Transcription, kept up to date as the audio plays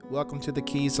Welcome to the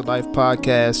Keys to Life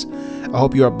podcast. I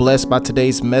hope you are blessed by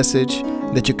today's message,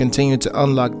 that you continue to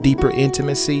unlock deeper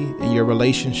intimacy in your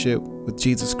relationship with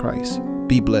Jesus Christ.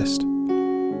 Be blessed.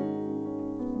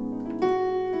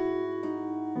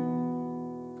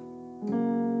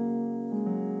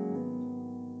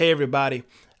 Hey everybody,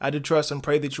 I do trust and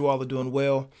pray that you all are doing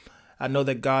well. I know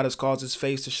that God has caused his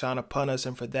face to shine upon us,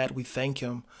 and for that we thank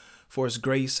him for his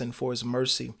grace and for his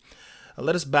mercy.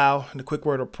 Let us bow in a quick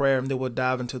word of prayer, and then we'll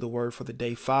dive into the word for the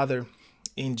day. Father,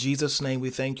 in Jesus' name, we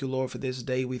thank you, Lord, for this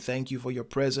day. We thank you for your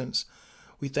presence.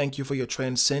 We thank you for your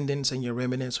transcendence and your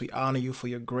eminence. We honor you for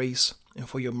your grace and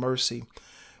for your mercy.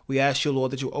 We ask you,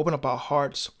 Lord, that you open up our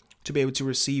hearts to be able to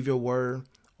receive your word,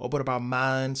 open up our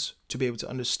minds to be able to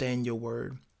understand your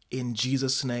word. In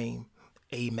Jesus' name,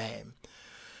 amen.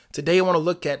 Today, I want to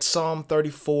look at Psalm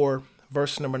 34,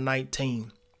 verse number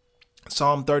 19.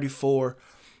 Psalm 34,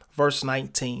 verse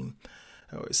 19.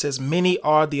 It says, "Many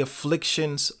are the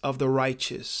afflictions of the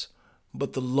righteous,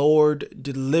 but the Lord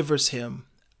delivers him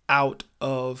out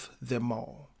of them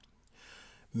all."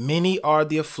 Many are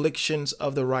the afflictions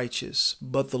of the righteous,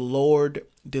 but the Lord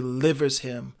delivers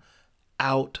him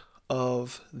out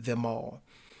of them all.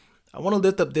 I want to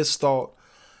lift up this thought,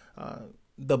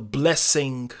 the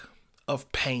blessing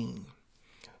of pain.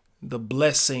 The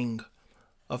blessing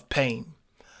of pain.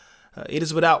 It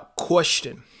is without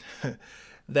question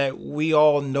that we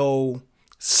all know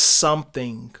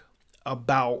something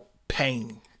about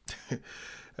pain.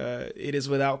 It is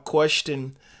without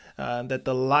question that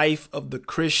the life of the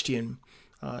Christian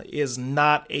is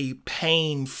not a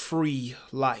pain-free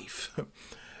life.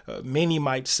 Many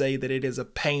might say that it is a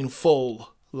painful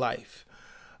life.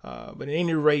 But at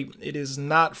any rate, it is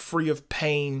not free of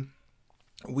pain.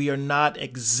 We are not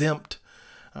exempt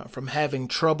from having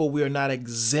trouble. We are not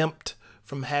exempt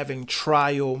from having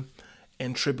trial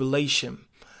and tribulation.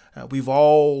 We've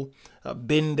all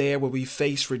been there where we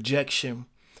face rejection.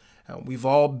 We've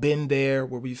all been there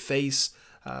where we face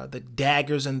the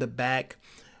daggers in the back.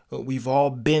 We've all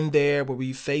been there where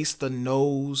we face the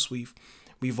no's.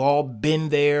 We've all been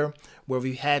there where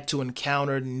we had to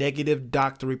encounter negative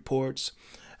doctor reports.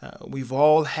 We've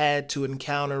all had to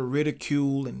encounter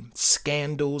ridicule and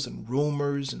scandals and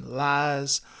rumors and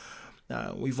lies.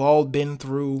 We've all been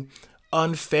through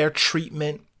unfair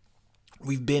treatment.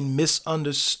 We've been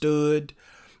misunderstood.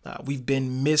 We've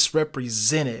been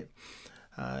misrepresented.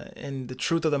 And the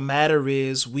truth of the matter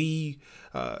is we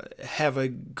have a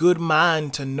good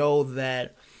mind to know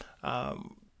that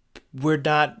we're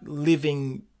not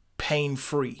living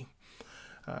pain-free.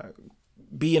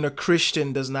 Being a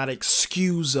Christian does not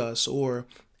excuse us or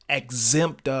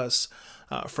exempt us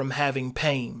from having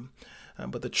pain.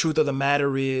 But the truth of the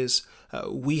matter is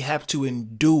we have to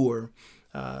endure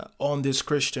on this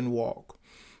Christian walk.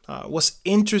 What's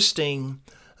interesting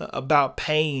about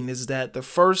pain is that the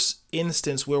first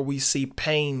instance where we see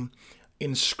pain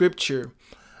in Scripture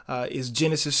is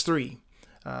Genesis 3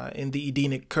 in the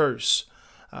Edenic curse,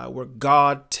 where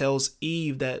God tells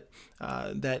Eve that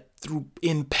through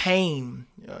in pain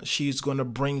she's going to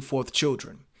bring forth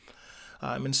children.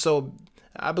 And so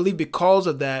I believe because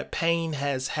of that, pain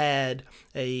has had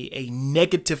a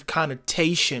negative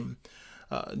connotation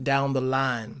down the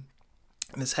line.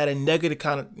 And it's had a negative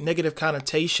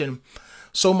connotation,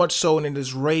 so much so, and it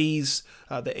has raised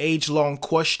the age-long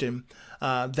question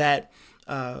that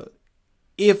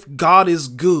if God is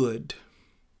good,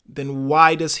 then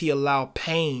why does he allow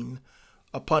pain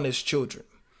upon his children?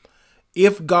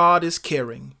 If God is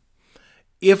caring,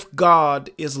 if God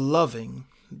is loving,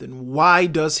 then why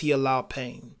does he allow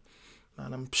pain?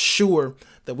 And I'm sure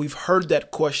that we've heard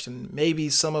that question. Maybe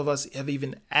some of us have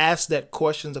even asked that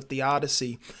question of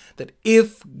theodicy, that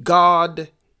if God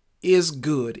is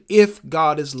good, if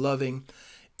God is loving,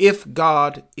 if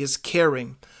God is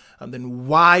caring, then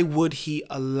why would he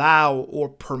allow or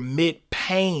permit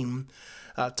pain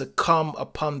to come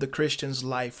upon the Christian's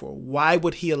life? Or why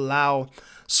would he allow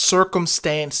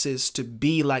circumstances to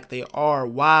be like they are?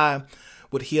 Why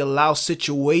would he allow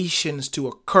situations to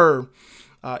occur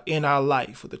in our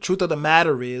life? Well, the truth of the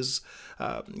matter is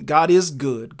God is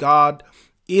good. God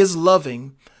is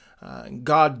loving.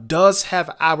 God does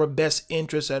have our best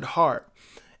interests at heart.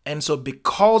 And so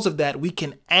because of that, we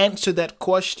can answer that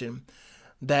question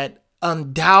that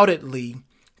undoubtedly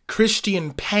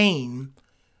Christian pain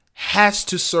has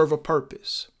to serve a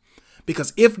purpose.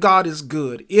 Because if God is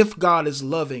good, if God is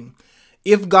loving,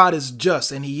 if God is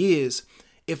just, and he is,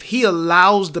 if he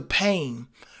allows the pain,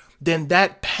 then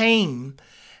that pain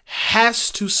has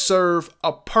to serve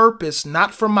a purpose,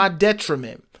 not for my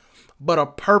detriment, but a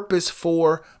purpose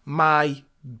for my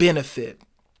benefit.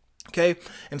 Okay.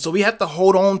 And so we have to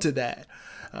hold on to that.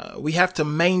 We have to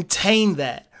maintain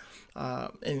that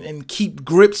and keep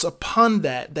grips upon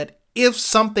that if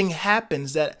something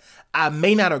happens that I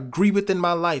may not agree with in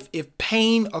my life, if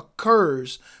pain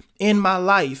occurs in my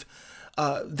life,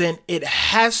 then it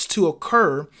has to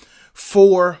occur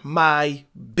for my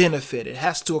benefit. It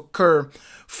has to occur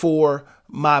for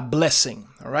my blessing.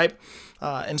 All right.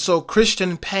 And so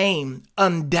Christian pain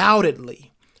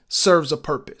undoubtedly serves a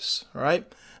purpose. All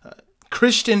right.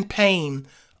 Christian pain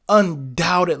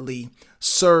undoubtedly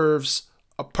serves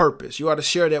a purpose. You ought to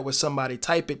share that with somebody.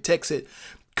 Type it, text it.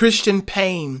 Christian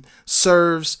pain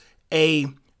serves a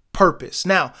purpose.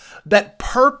 Now, that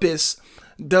purpose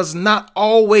does not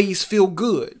always feel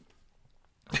good.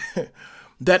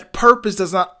 That purpose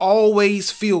does not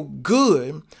always feel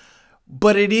good,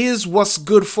 but it is what's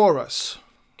good for us.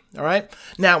 All right.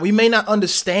 Now, we may not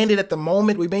understand it at the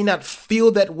moment. We may not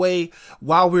feel that way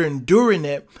while we're enduring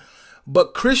it,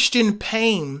 but Christian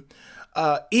pain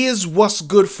is what's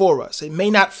good for us. It may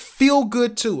not feel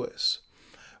good to us,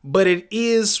 but it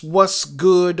is what's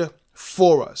good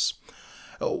for us.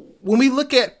 When we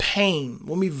look at pain,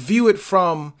 when we view it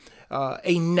from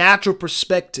a natural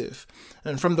perspective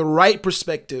and from the right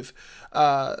perspective,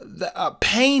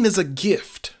 pain is a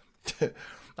gift.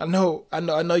 I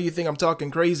know you think I'm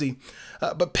talking crazy,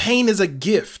 but pain is a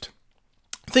gift.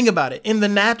 Think about it. In the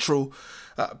natural,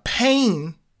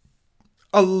 pain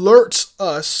alerts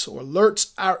us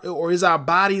or is our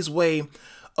body's way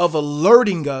of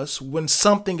alerting us when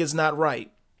something is not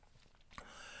right.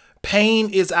 Pain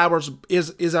is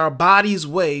our body's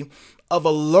way of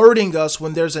alerting us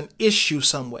when there's an issue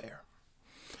somewhere.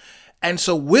 And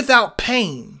so without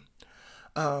pain,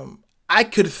 I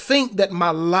could think that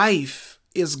my life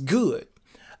is good.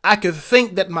 I could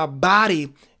think that my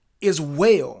body is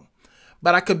well,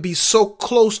 but I could be so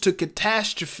close to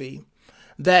catastrophe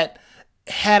that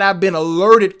had I been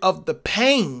alerted of the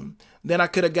pain, then I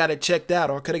could have got it checked out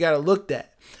or I could have got it looked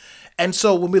at. And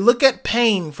so when we look at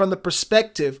pain from the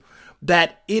perspective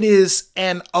that it is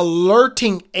an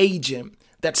alerting agent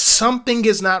that something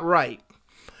is not right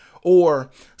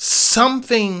or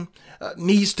something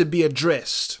needs to be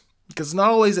addressed, because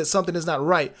not always that something is not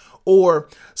right or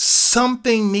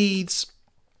something needs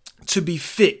to be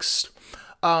fixed,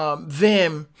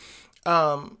 then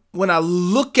when I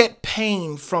look at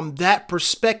pain from that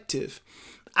perspective,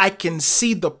 I can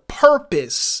see the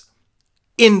purpose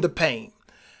in the pain.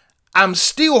 I'm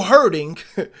still hurting,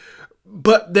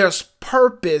 but there's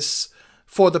purpose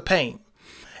for the pain.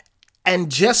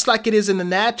 And just like it is in the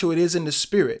natural, it is in the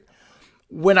spirit.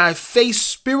 When I face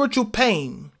spiritual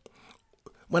pain,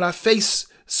 then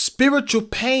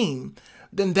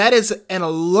that is an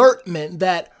alertment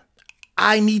that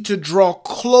I need to draw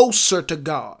closer to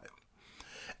God.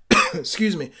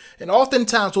 Excuse me. And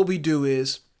oftentimes what we do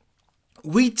is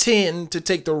we tend to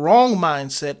take the wrong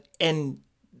mindset and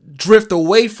drift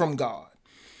away from God.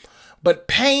 But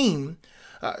pain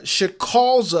should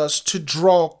cause us to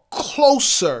draw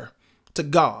closer to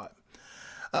God.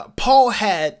 Paul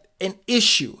had an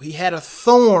issue. He had a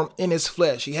thorn in his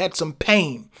flesh. He had some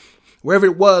pain. Wherever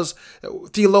it was,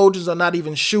 theologians are not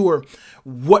even sure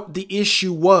what the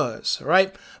issue was,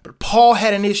 right? But Paul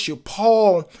had an issue.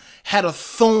 Paul had a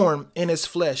thorn in his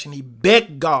flesh, and he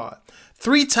begged God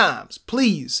 3 times,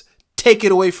 please take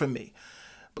it away from me.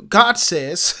 But God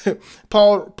says,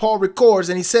 Paul records,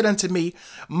 and he said unto me,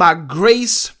 my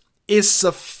grace is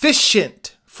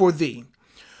sufficient for thee,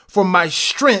 for my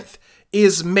strength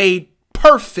is made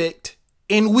perfect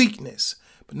in weakness.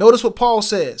 But notice what Paul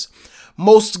says.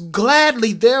 Most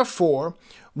gladly, therefore,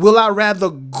 will I rather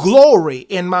glory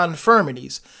in my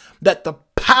infirmities, that the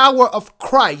power of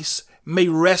Christ may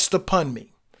rest upon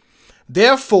me.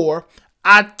 Therefore,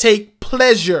 I take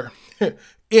pleasure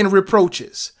in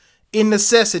reproaches, in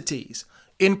necessities,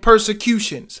 in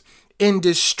persecutions, in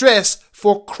distress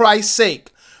for Christ's sake.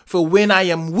 For when I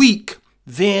am weak,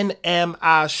 then am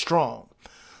I strong.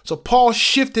 So Paul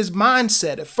shifted his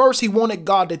mindset. At first, he wanted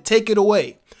God to take it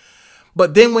away.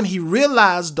 But then when he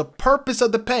realized the purpose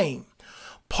of the pain,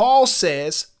 Paul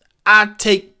says, I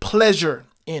take pleasure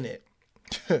in it.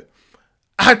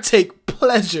 I take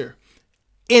pleasure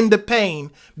in the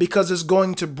pain because it's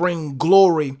going to bring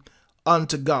glory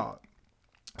unto God.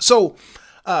 So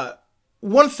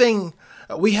one thing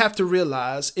we have to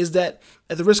realize is that,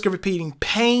 at the risk of repeating,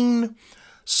 pain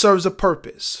serves a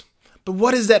purpose. But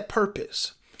what is that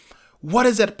purpose? What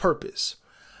is that purpose?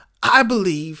 I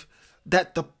believe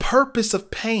that the purpose of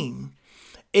pain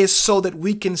is so that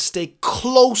we can stay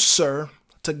closer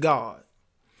to God.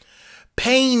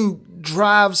 Pain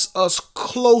drives us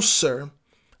closer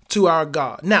to our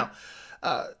God. Now,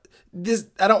 I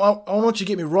don't want you to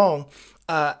get me wrong.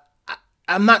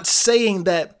 I'm not saying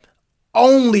that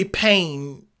only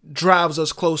pain drives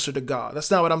us closer to God.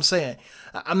 That's not what I'm saying.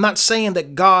 I'm not saying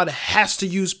that God has to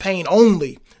use pain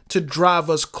only to drive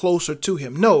us closer to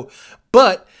him. No,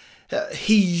 but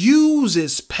he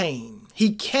uses pain.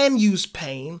 He can use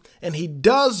pain, and he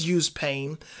does use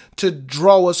pain to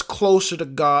draw us closer to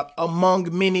God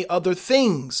among many other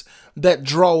things that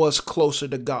draw us closer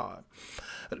to God.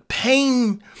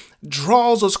 Pain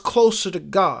draws us closer to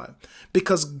God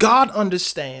because God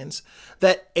understands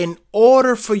that in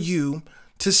order for you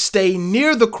to stay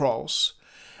near the cross,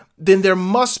 then there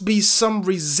must be some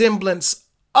resemblance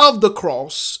of the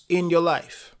cross in your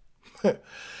life.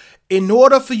 In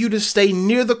order for you to stay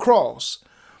near the cross,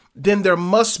 then there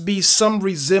must be some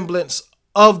resemblance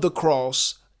of the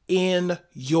cross in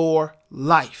your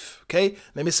life. Okay,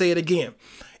 let me say it again.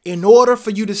 In order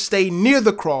for you to stay near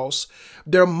the cross,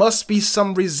 there must be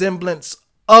some resemblance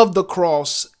of the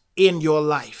cross in your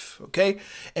life. Okay,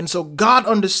 and so God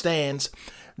understands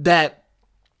that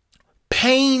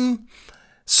pain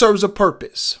serves a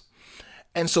purpose.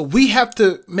 And so we have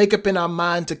to make up in our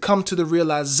mind to come to the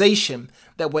realization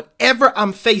that whatever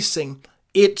I'm facing,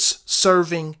 it's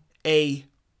serving a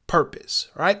purpose,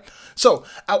 right? So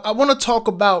I want to talk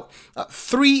about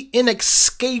 3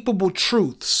 inescapable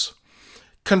truths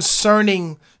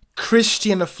concerning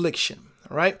Christian affliction,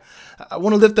 all right? I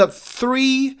want to lift up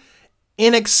 3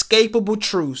 inescapable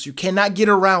truths. You cannot get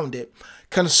around it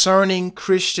concerning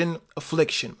Christian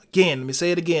affliction. Again, let me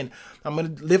say it again. I'm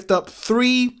going to lift up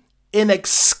 3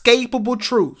 inescapable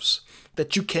truths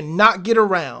that you cannot get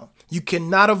around, you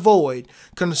cannot avoid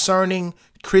concerning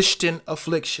Christian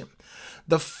affliction.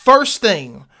 The first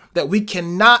thing that we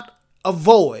cannot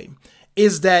avoid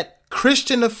is that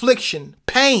Christian affliction,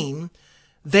 pain,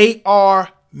 they are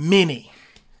many.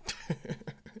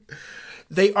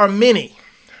 They are many.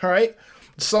 All right.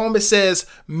 The psalmist says,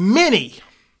 many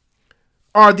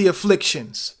are the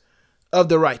afflictions of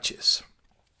the righteous.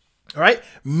 All right.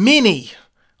 Many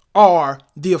are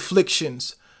the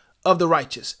afflictions of the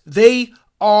righteous. They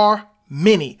are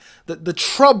many. The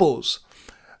troubles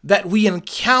that we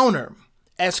encounter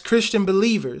as Christian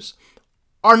believers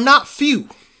are not few,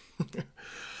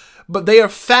 but they are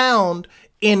found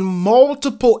in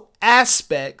multiple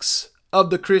aspects of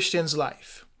the Christian's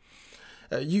life.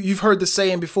 You've heard the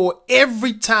saying before,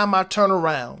 every time I turn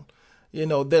around,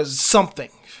 there's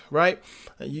something, right?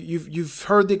 You've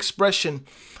heard the expression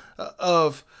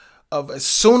of as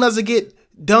soon as I get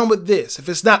done with this, if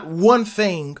it's not one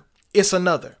thing, it's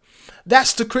another.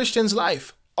 That's the Christian's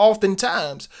life.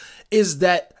 Oftentimes is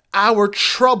that our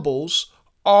troubles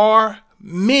are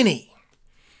many.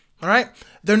 All right.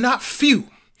 They're not few.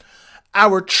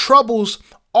 Our troubles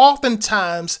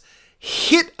oftentimes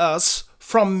hit us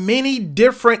from many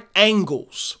different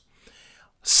angles.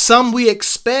 Some we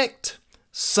expect,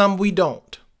 some we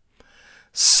don't.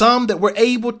 Some that we're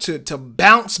able to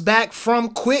bounce back from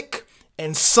quick,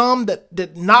 and some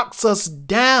that knocks us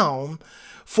down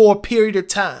for a period of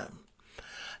time.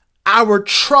 Our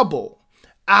trouble,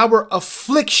 our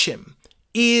affliction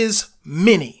is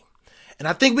many. And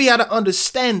I think we got to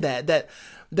understand that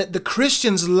the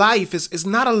Christian's life is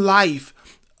not a life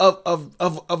of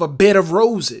a bed of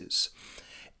roses.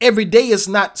 Every day is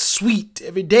not sweet.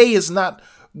 Every day is not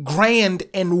grand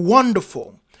and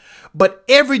wonderful. But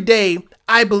every day,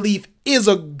 I believe, is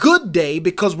a good day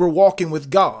because we're walking with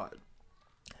God.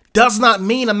 Does not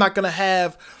mean I'm not going to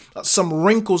have some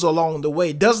wrinkles along the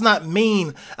way. Does not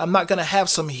mean I'm not going to have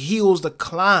some hills to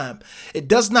climb. It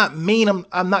does not mean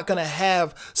I'm not going to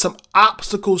have some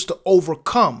obstacles to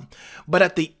overcome. But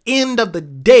at the end of the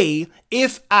day,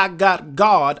 if I got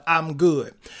God, I'm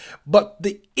good. But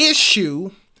the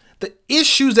issues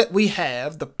that we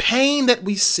have, the pain that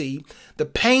we see, the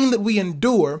pain that we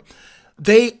endure,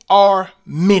 they are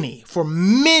many. For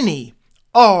many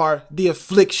are the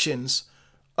afflictions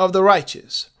of the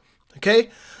righteous. Okay?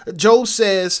 Job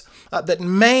says that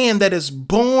man that is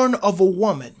born of a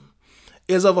woman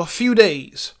is of a few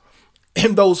days,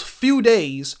 and those few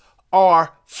days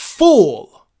are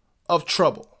full of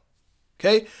trouble.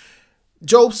 Okay?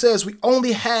 Job says we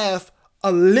only have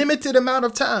a limited amount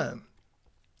of time.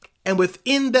 And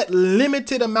within that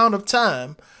limited amount of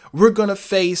time, we're going to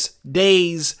face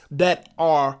days that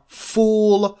are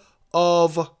full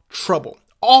of trouble.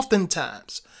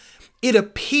 Oftentimes, it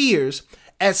appears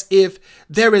as if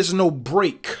there is no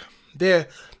break. There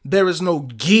is no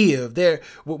give.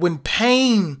 When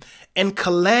pain and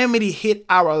calamity hit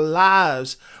our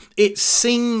lives, it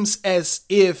seems as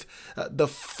if the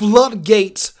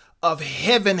floodgates of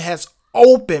heaven has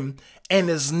opened and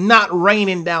is not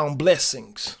raining down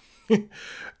blessings.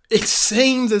 It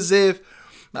seems as if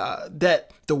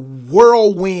that the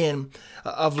whirlwind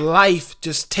of life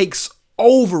just takes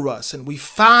over us, and we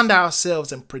find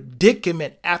ourselves in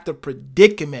predicament after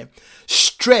predicament,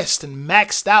 stressed and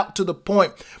maxed out to the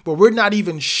point where we're not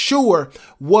even sure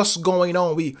what's going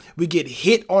on. We get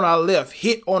hit on our left,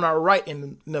 hit on our right,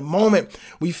 and in the moment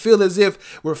we feel as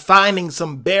if we're finding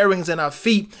some bearings in our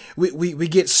feet, we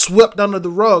get swept under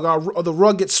the rug, or the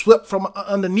rug gets swept from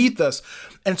underneath us.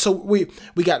 And so we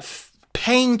got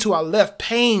pain to our left,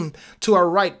 pain to our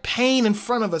right, pain in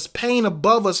front of us, pain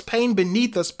above us, pain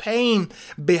beneath us, pain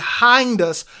behind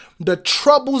us. The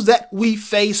troubles that we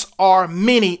face are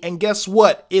many. And guess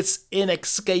what? It's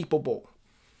inescapable.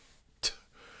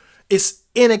 It's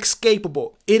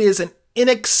inescapable. It is an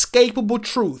inescapable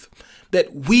truth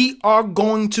that we are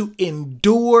going to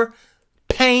endure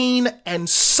pain and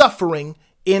suffering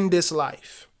in this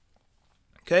life.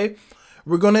 Okay?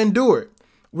 We're going to endure it.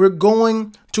 We're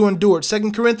going to endure it.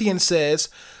 2 Corinthians says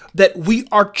that we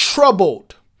are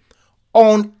troubled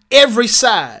on every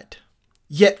side,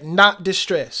 yet not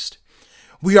distressed.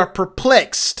 We are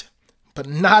perplexed, but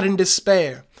not in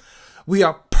despair. We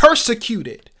are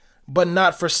persecuted, but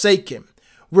not forsaken.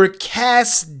 We're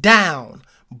cast down,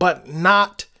 but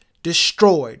not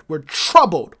destroyed. We're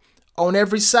troubled on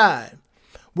every side.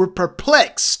 We're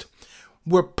perplexed.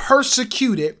 We're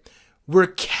persecuted. We're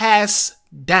cast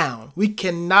down. We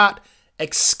cannot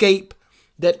escape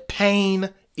that pain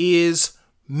is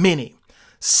many.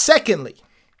 Secondly,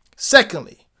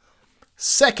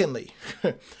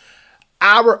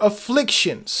 our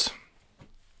afflictions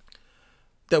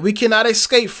that we cannot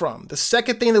escape from. The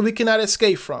second thing that we cannot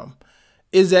escape from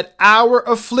is that our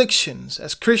afflictions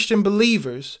as Christian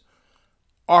believers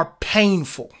are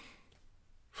painful.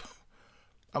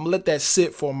 I'm gonna let that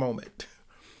sit for a moment.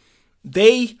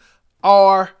 They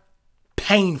are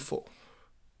painful.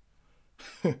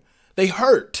 They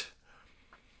hurt.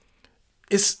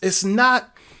 It's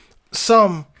not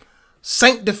some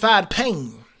sanctified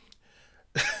pain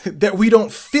that we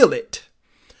don't feel it.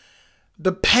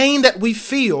 The pain that we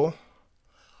feel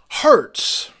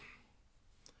hurts.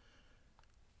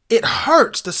 It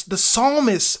hurts. The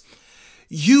psalmist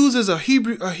uses a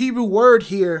Hebrew word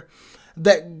here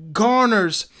that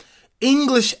garners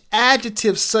English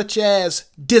adjectives such as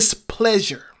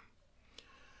displeasure,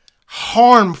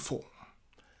 harmful,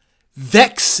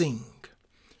 vexing,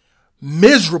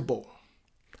 miserable,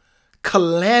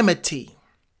 calamity,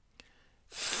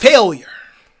 failure,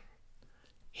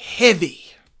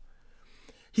 heavy.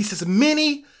 He says,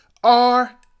 many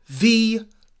are the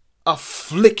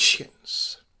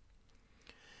afflictions.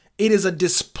 It is a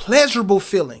displeasurable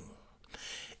feeling.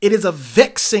 It is a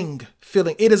vexing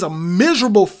feeling. It is a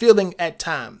miserable feeling at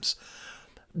times.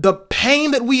 The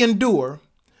pain that we endure,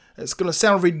 it's going to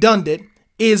sound redundant,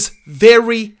 is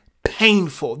very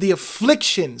painful. The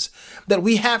afflictions that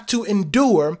we have to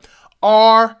endure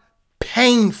are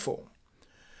painful.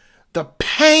 The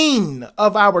pain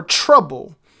of our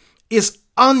trouble is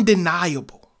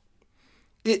undeniable.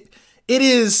 It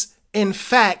is, in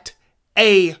fact,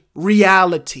 a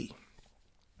reality,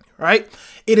 right?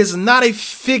 It is not a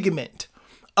figment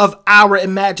of our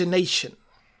imagination.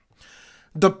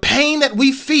 The pain that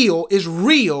we feel is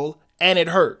real and it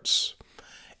hurts.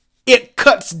 It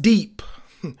cuts deep.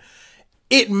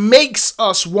 It makes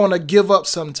us want to give up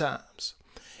sometimes.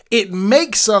 It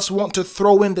makes us want to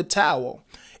throw in the towel.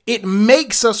 It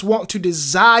makes us want to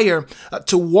desire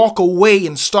to walk away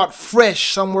and start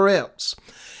fresh somewhere else.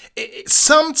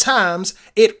 Sometimes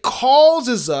it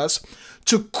causes us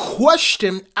to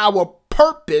question our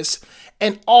purpose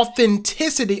and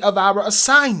authenticity of our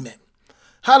assignment.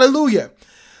 Hallelujah.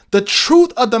 The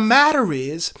truth of the matter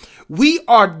is we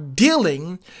are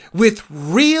dealing with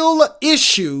real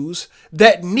issues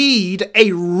that need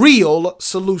a real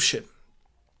solution.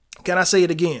 Can I say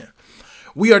it again?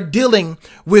 We are dealing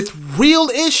with real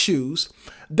issues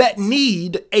that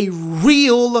need a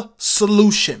real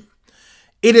solution.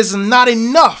 It is not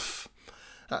enough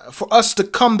for us to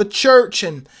come to church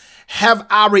and have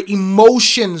our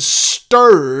emotions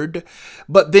stirred,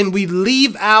 but then we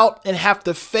leave out and have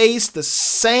to face the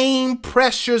same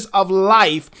pressures of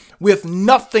life with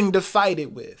nothing to fight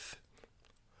it with.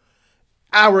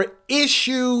 Our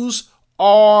issues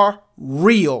are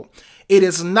real. It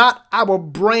is not our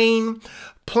brain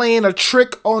playing a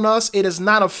trick on us. It is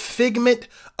not a figment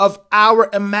of our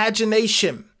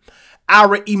imagination.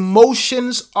 Our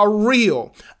emotions are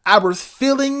real. Our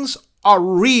feelings are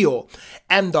real.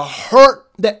 And the hurt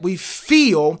that we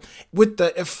feel with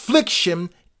the affliction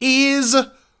is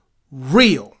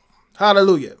real.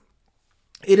 Hallelujah.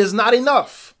 It is not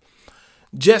enough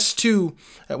just to,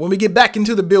 when we get back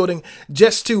into the building,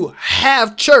 just to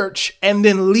have church and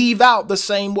then leave out the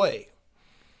same way.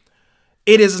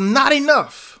 It is not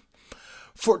enough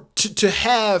to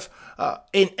have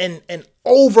an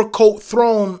overcoat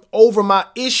thrown over my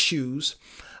issues,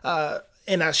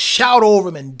 and I shout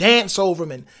over them and dance over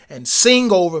them and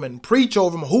sing over them and preach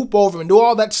over them, hoop over them and do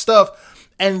all that stuff.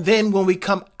 And then when we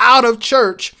come out of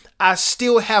church, I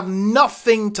still have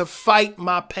nothing to fight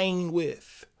my pain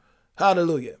with.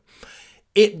 Hallelujah.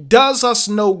 It does us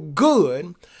no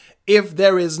good if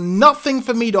there is nothing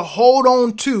for me to hold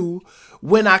on to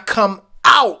when I come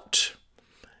out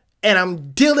and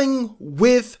I'm dealing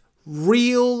with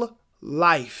real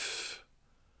life.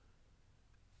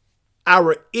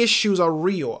 Our issues are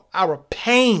real. Our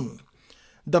pain,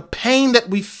 the pain that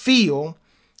we feel,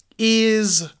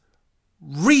 is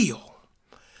real.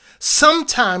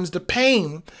 Sometimes the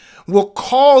pain will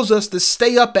cause us to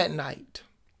stay up at night.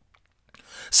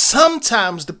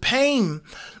 Sometimes the pain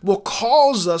will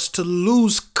cause us to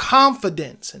lose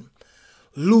confidence and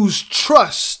lose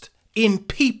trust in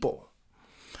people.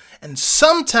 And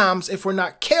sometimes, if we're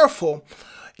not careful,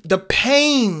 the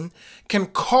pain can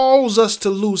cause us to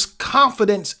lose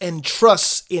confidence and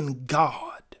trust in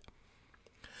God.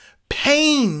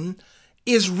 Pain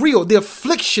is real. The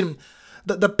affliction,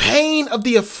 the pain of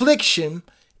the affliction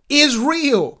is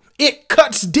real. It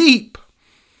cuts deep.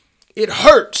 It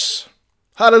hurts.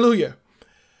 Hallelujah.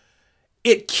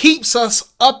 It keeps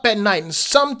us up at night, and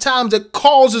sometimes it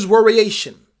causes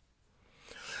worryation.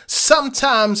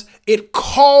 Sometimes it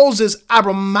causes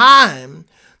our mind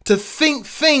to think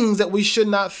things that we should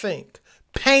not think.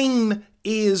 Pain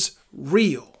is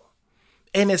real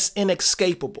and it's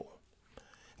inescapable.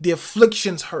 The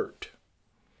afflictions hurt.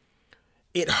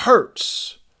 It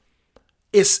hurts.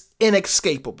 It's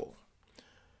inescapable.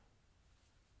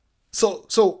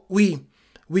 So we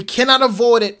cannot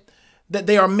avoid it that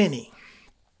they are many.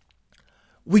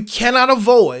 We cannot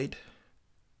avoid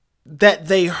that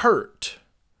they hurt.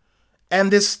 And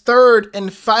this third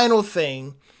and final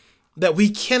thing that we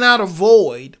cannot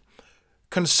avoid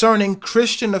concerning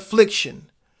Christian affliction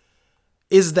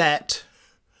is that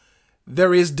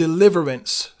there is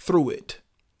deliverance through it.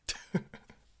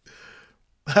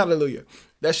 Hallelujah.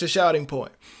 That's your shouting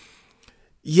point.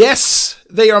 Yes,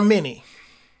 they are many.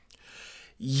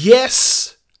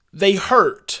 Yes, they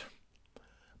hurt.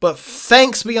 But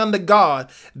thanks be unto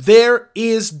God, there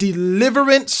is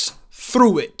deliverance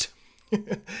through it.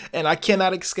 And I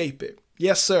cannot escape it.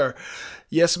 Yes, sir.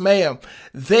 Yes, ma'am.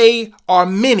 They are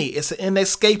many. It's an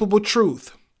inescapable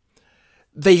truth.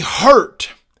 They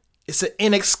hurt. It's an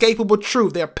inescapable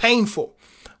truth. They're painful.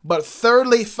 But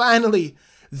thirdly, finally,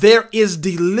 there is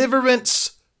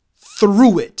deliverance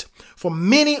through it. For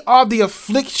many are the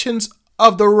afflictions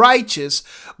of the righteous,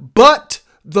 but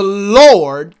the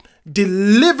Lord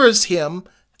delivers him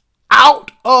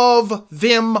out of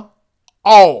them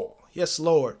all. Yes,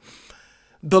 Lord.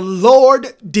 The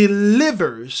Lord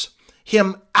delivers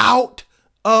him out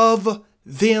of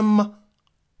them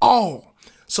all.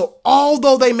 So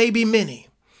although they may be many,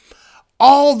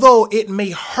 although it may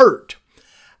hurt,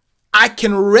 I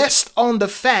can rest on the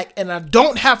fact, and I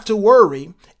don't have to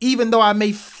worry, even though I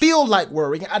may feel like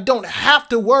worrying. I don't have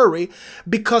to worry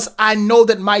because I know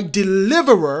that my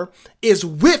deliverer is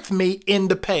with me in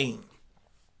the pain.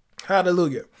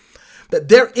 Hallelujah. That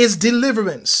there is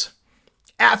deliverance.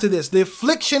 After this, the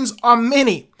afflictions are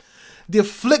many. The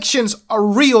afflictions are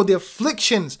real. The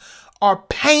afflictions are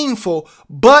painful,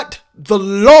 but the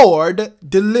Lord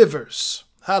delivers.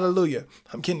 Hallelujah.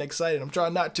 I'm getting excited. I'm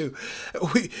trying not to.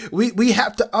 We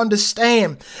have to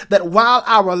understand that while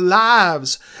our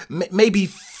lives may be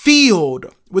filled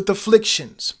with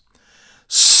afflictions,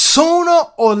 sooner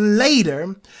or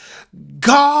later,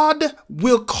 God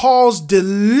will cause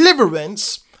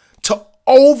deliverance to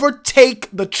overtake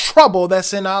the trouble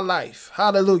that's in our life.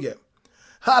 Hallelujah.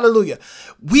 Hallelujah.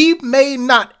 We may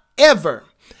not ever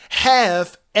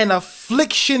have an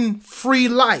affliction-free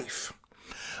life.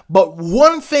 But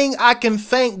one thing I can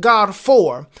thank God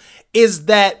for is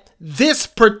that this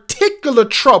particular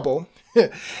trouble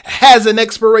has an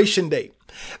expiration date.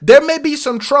 There may be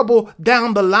some trouble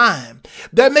down the line.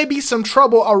 There may be some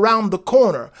trouble around the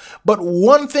corner. But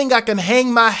one thing I can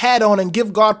hang my hat on and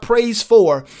give God praise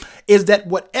for is that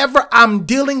whatever I'm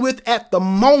dealing with at the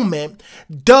moment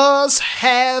does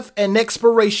have an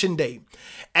expiration date.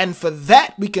 And for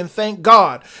that, we can thank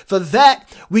God. For that,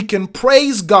 we can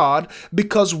praise God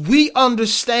because we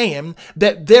understand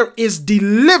that there is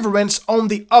deliverance on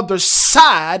the other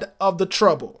side of the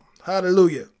trouble.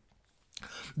 Hallelujah.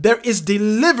 There is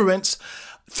deliverance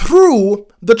through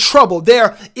the trouble.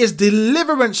 There is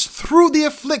deliverance through the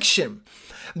affliction.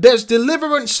 There's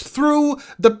deliverance through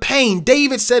the pain.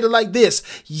 David said it like this: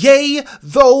 yea,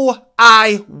 though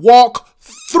I walk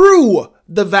through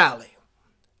the valley.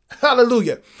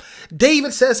 Hallelujah.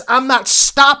 David says, I'm not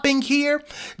stopping here.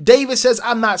 David says,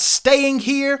 I'm not staying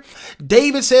here.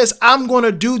 David says, I'm going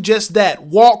to do just that.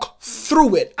 Walk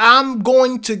through it. I'm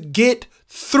going to get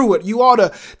through it. You ought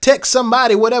to text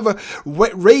somebody, whatever,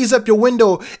 raise up your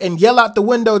window and yell out the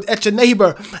window at your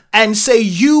neighbor and say,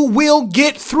 you will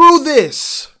get through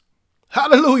this.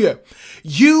 Hallelujah.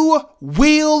 You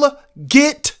will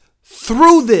get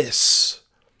through this.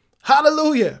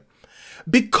 Hallelujah.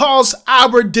 Because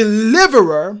our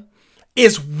deliverer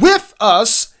is with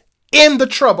us in the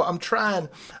trouble. I'm trying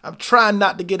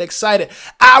not to get excited.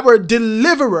 Our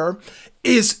deliverer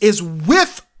is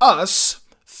with us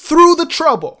through the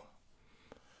trouble.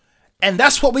 And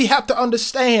that's what we have to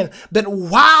understand, that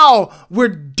while we're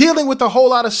dealing with a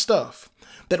whole lot of stuff,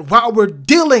 that while we're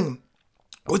dealing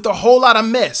with a whole lot of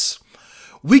mess,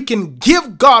 we can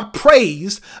give God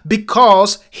praise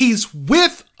because he's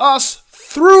with us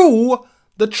through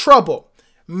the trouble.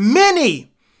 Many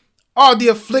are the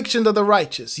afflictions of the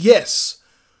righteous, yes,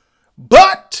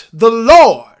 but the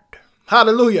Lord,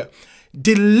 hallelujah,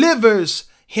 delivers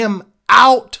him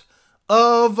out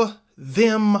of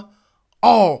them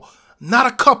all. Not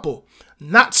a couple,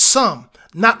 not some,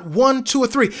 not one, two, or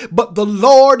three, but the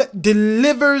Lord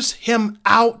delivers him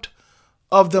out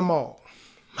of them all.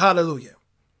 Hallelujah.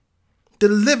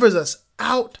 Delivers us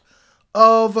out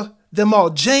of them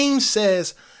all. James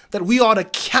says that we ought to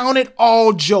count it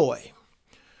all joy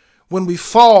when we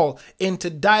fall into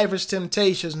diverse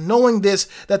temptations, knowing this,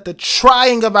 that the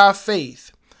trying of our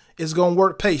faith is going to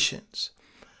work patience.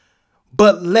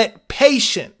 But let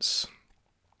patience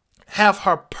have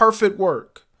her perfect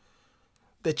work,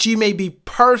 that ye may be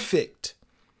perfect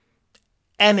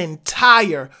and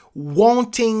entire,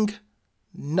 wanting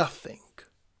nothing.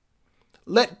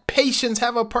 Let patience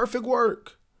have a perfect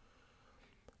work.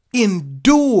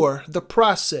 Endure the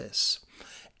process.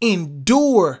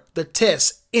 Endure the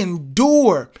test.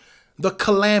 Endure the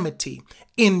calamity.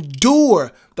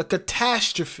 Endure the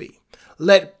catastrophe.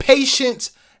 Let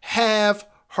patience have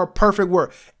her perfect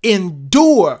work.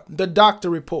 Endure the doctor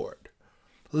report.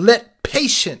 Let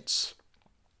patience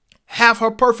have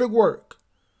her perfect work.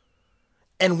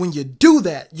 And when you do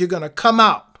that, you're going to come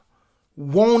out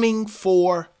wanting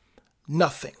for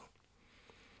nothing.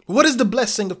 What is the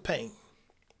blessing of pain?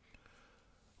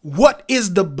 What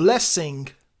is the blessing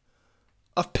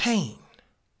of pain?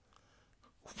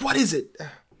 What is it?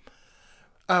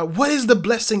 What is the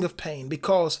blessing of pain?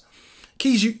 Because,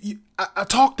 Keys, I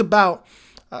talked about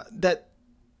that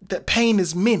pain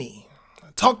is many. I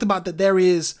talked about that there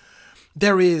is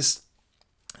the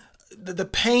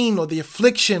pain or the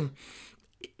affliction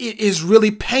is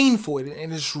really painful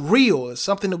and it's real. It's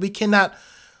something that we cannot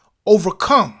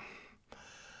overcome.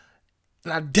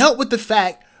 And I dealt with the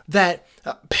fact that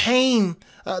pain,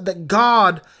 that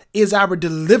God is our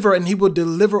deliverer and he will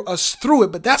deliver us through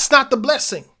it. But that's not the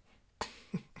blessing.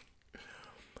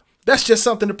 That's just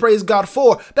something to praise God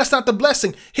for. That's not the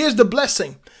blessing. Here's the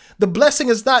blessing. The blessing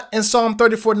is not in Psalm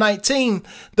 34:19.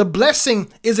 The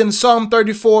blessing is in Psalm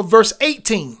 34 verse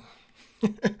 18,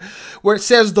 where it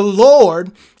says, the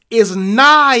Lord is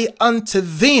nigh unto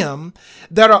them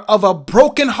that are of a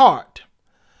broken heart.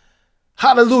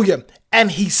 Hallelujah.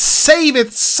 And he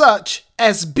saveth such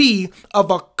as be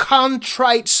of a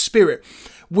contrite spirit.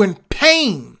 When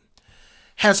pain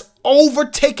has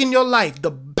overtaken your life,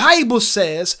 the Bible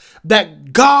says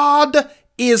that God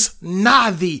is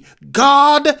nigh thee.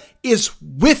 God is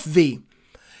with thee.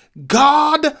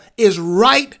 God is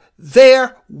right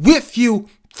there with you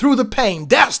through the pain.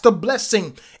 That's the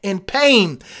blessing in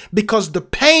pain, because the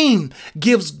pain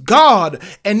gives God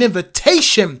an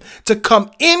invitation to come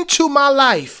into my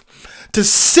life, to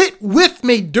sit with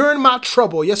me during my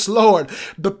trouble. Yes, Lord.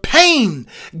 The pain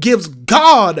gives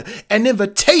God an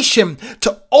invitation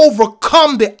to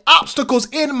overcome the obstacles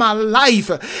in my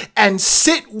life and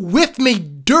sit with me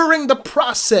during the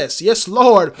process. Yes,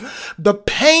 Lord. The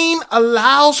pain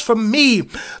allows for me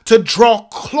to draw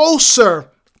closer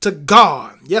to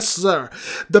God. Yes, sir.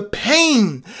 The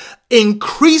pain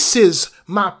increases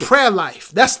my prayer life.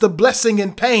 That's the blessing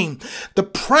in pain. The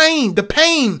pain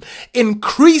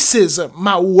increases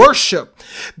my worship.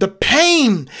 The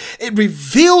pain, it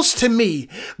reveals to me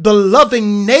the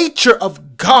loving nature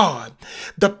of God.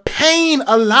 The pain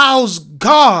allows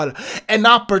God an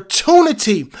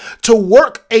opportunity to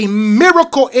work a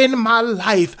miracle in my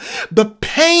life. The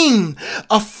pain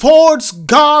affords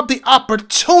God the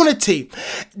opportunity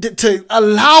to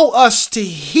allow us to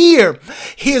hear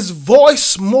his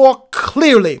voice more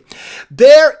clearly.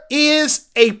 There is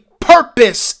a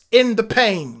purpose in the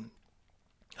pain.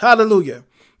 Hallelujah.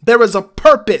 There is a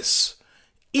purpose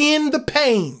in the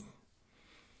pain.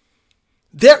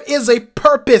 There is a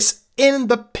purpose in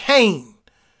the pain.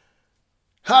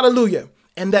 Hallelujah.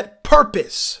 And that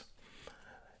purpose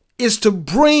is to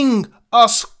bring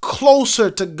us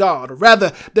closer to God.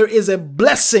 Rather, there is a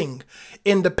blessing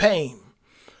in the pain.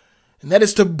 And that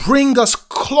is to bring us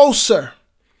closer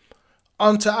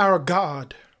unto our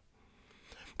God.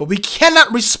 But we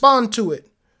cannot respond to it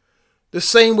the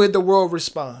same way the world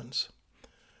responds.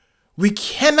 We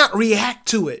cannot react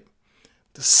to it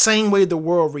the same way the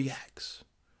world reacts.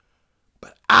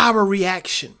 But our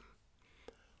reaction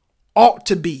ought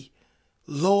to be,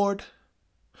 Lord,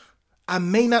 I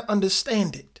may not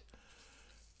understand it.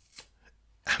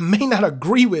 I may not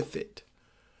agree with it.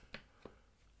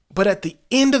 But at the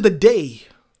end of the day,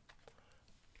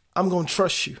 I'm going to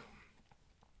trust you.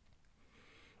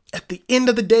 At the end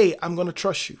of the day, I'm going to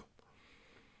trust you.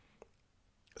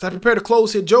 As I prepare to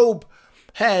close here, Job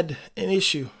had an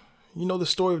issue. You know the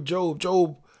story of Job.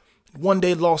 Job one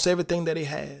day lost everything that he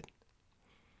had.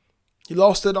 He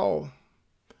lost it all.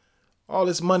 All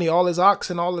his money, all his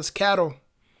oxen, all his cattle.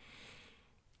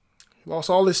 He lost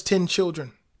all his 10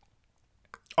 children.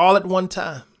 All at one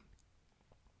time.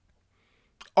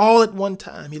 All at one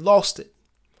time. He lost it.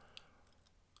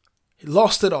 He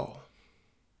lost it all.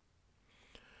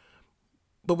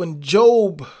 But when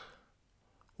Job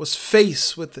was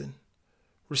faced with a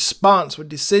response, with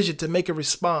decision to make a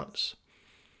response,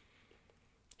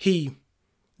 he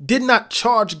did not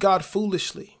charge God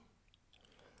foolishly.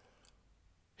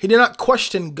 He did not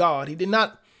question God. He did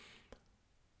not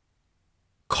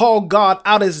call God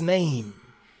out his name.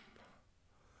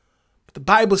 But the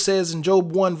Bible says in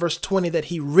Job 1 verse 20 that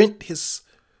he rent his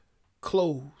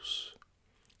clothes,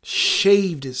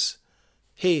 shaved his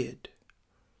head,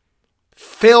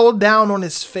 fell down on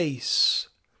his face,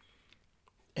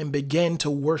 and began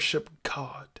to worship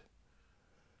God.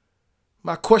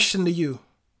 My question to you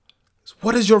is,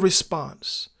 what is your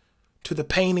response to the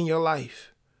pain in your life?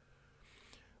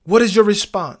 What is your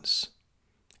response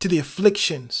to the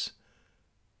afflictions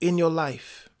in your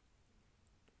life?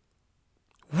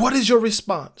 What is your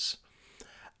response?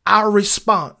 Our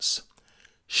response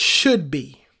should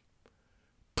be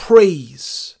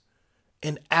praise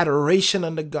and adoration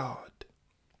unto God.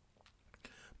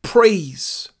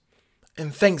 Praise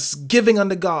and thanksgiving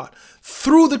unto God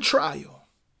through the trial,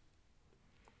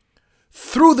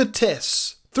 through the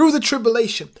tests, through the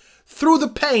tribulation, through the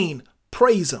pain.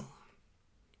 Praise him.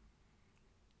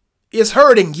 It's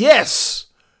hurting, yes,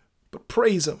 but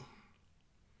praise him.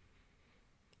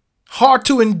 Hard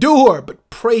to endure, but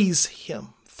praise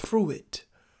him through it.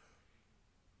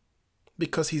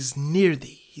 Because he's near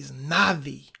thee, he's nigh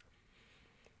thee,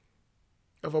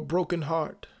 of a broken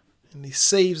heart, and he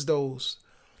saves those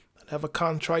that have a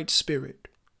contrite spirit.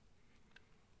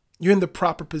 You're in the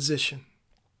proper position.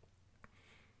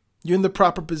 You're in the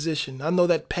proper position. I know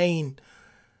that pain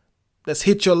that's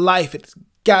hit your life, it's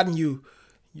gotten you.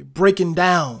 You're breaking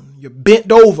down. You're bent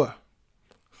over.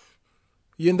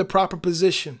 You're in the proper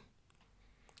position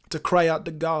to cry out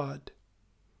to God.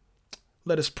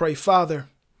 Let us pray. Father,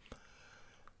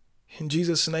 in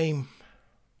Jesus' name,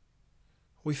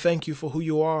 we thank you for who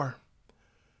you are.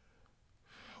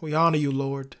 We honor you,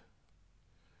 Lord.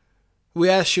 We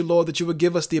ask you, Lord, that you would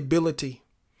give us the ability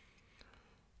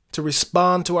to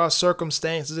respond to our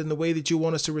circumstances in the way that you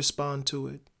want us to respond to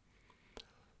it.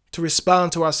 To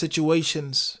respond to our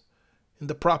situations in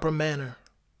the proper manner.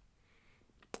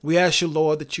 We ask you,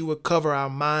 Lord, that you would cover our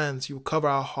minds, you would cover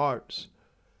our hearts,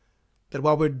 that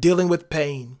while we're dealing with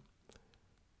pain,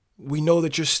 we know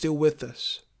that you're still with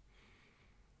us.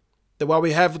 That while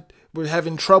we're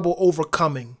having trouble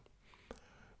overcoming,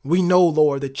 we know,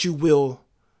 Lord, that you will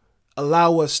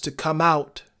allow us to come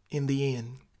out in the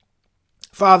end.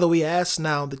 Father, we ask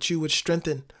now that you would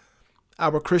strengthen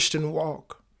our Christian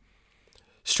walk.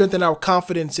 Strengthen our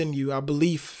confidence in you, our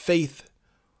belief, faith,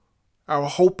 our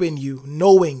hope in you,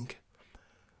 knowing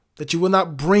that you will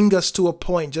not bring us to a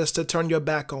point just to turn your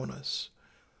back on us.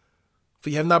 For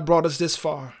you have not brought us this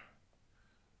far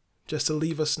just to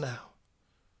leave us now.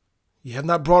 You have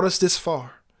not brought us this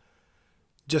far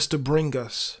just to bring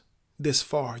us this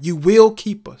far. You will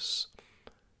keep us.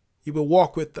 You will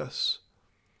walk with us.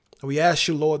 And we ask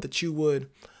you, Lord, that you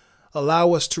would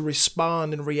allow us to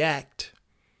respond and react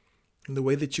in the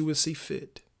way that you would see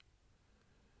fit.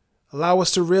 Allow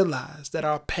us to realize that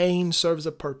our pain serves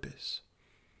a purpose.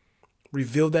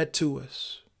 Reveal that to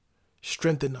us.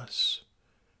 Strengthen us.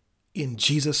 In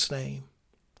Jesus' name,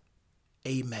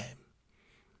 amen.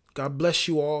 God bless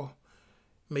you all.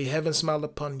 May heaven smile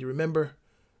upon you. Remember,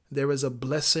 there is a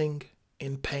blessing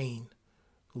in pain.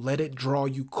 Let it draw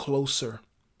you closer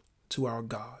to our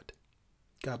God.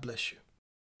 God bless you.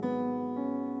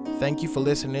 Thank you for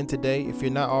listening in today. If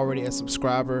you're not already a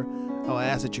subscriber, I'll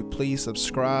ask that you please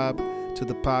subscribe to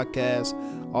the podcast.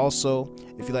 Also,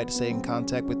 if you'd like to stay in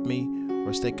contact with me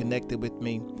or stay connected with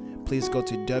me, please go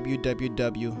to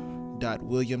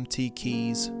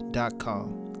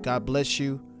www.williamtkeys.com. God bless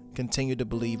you. Continue to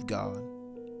believe God.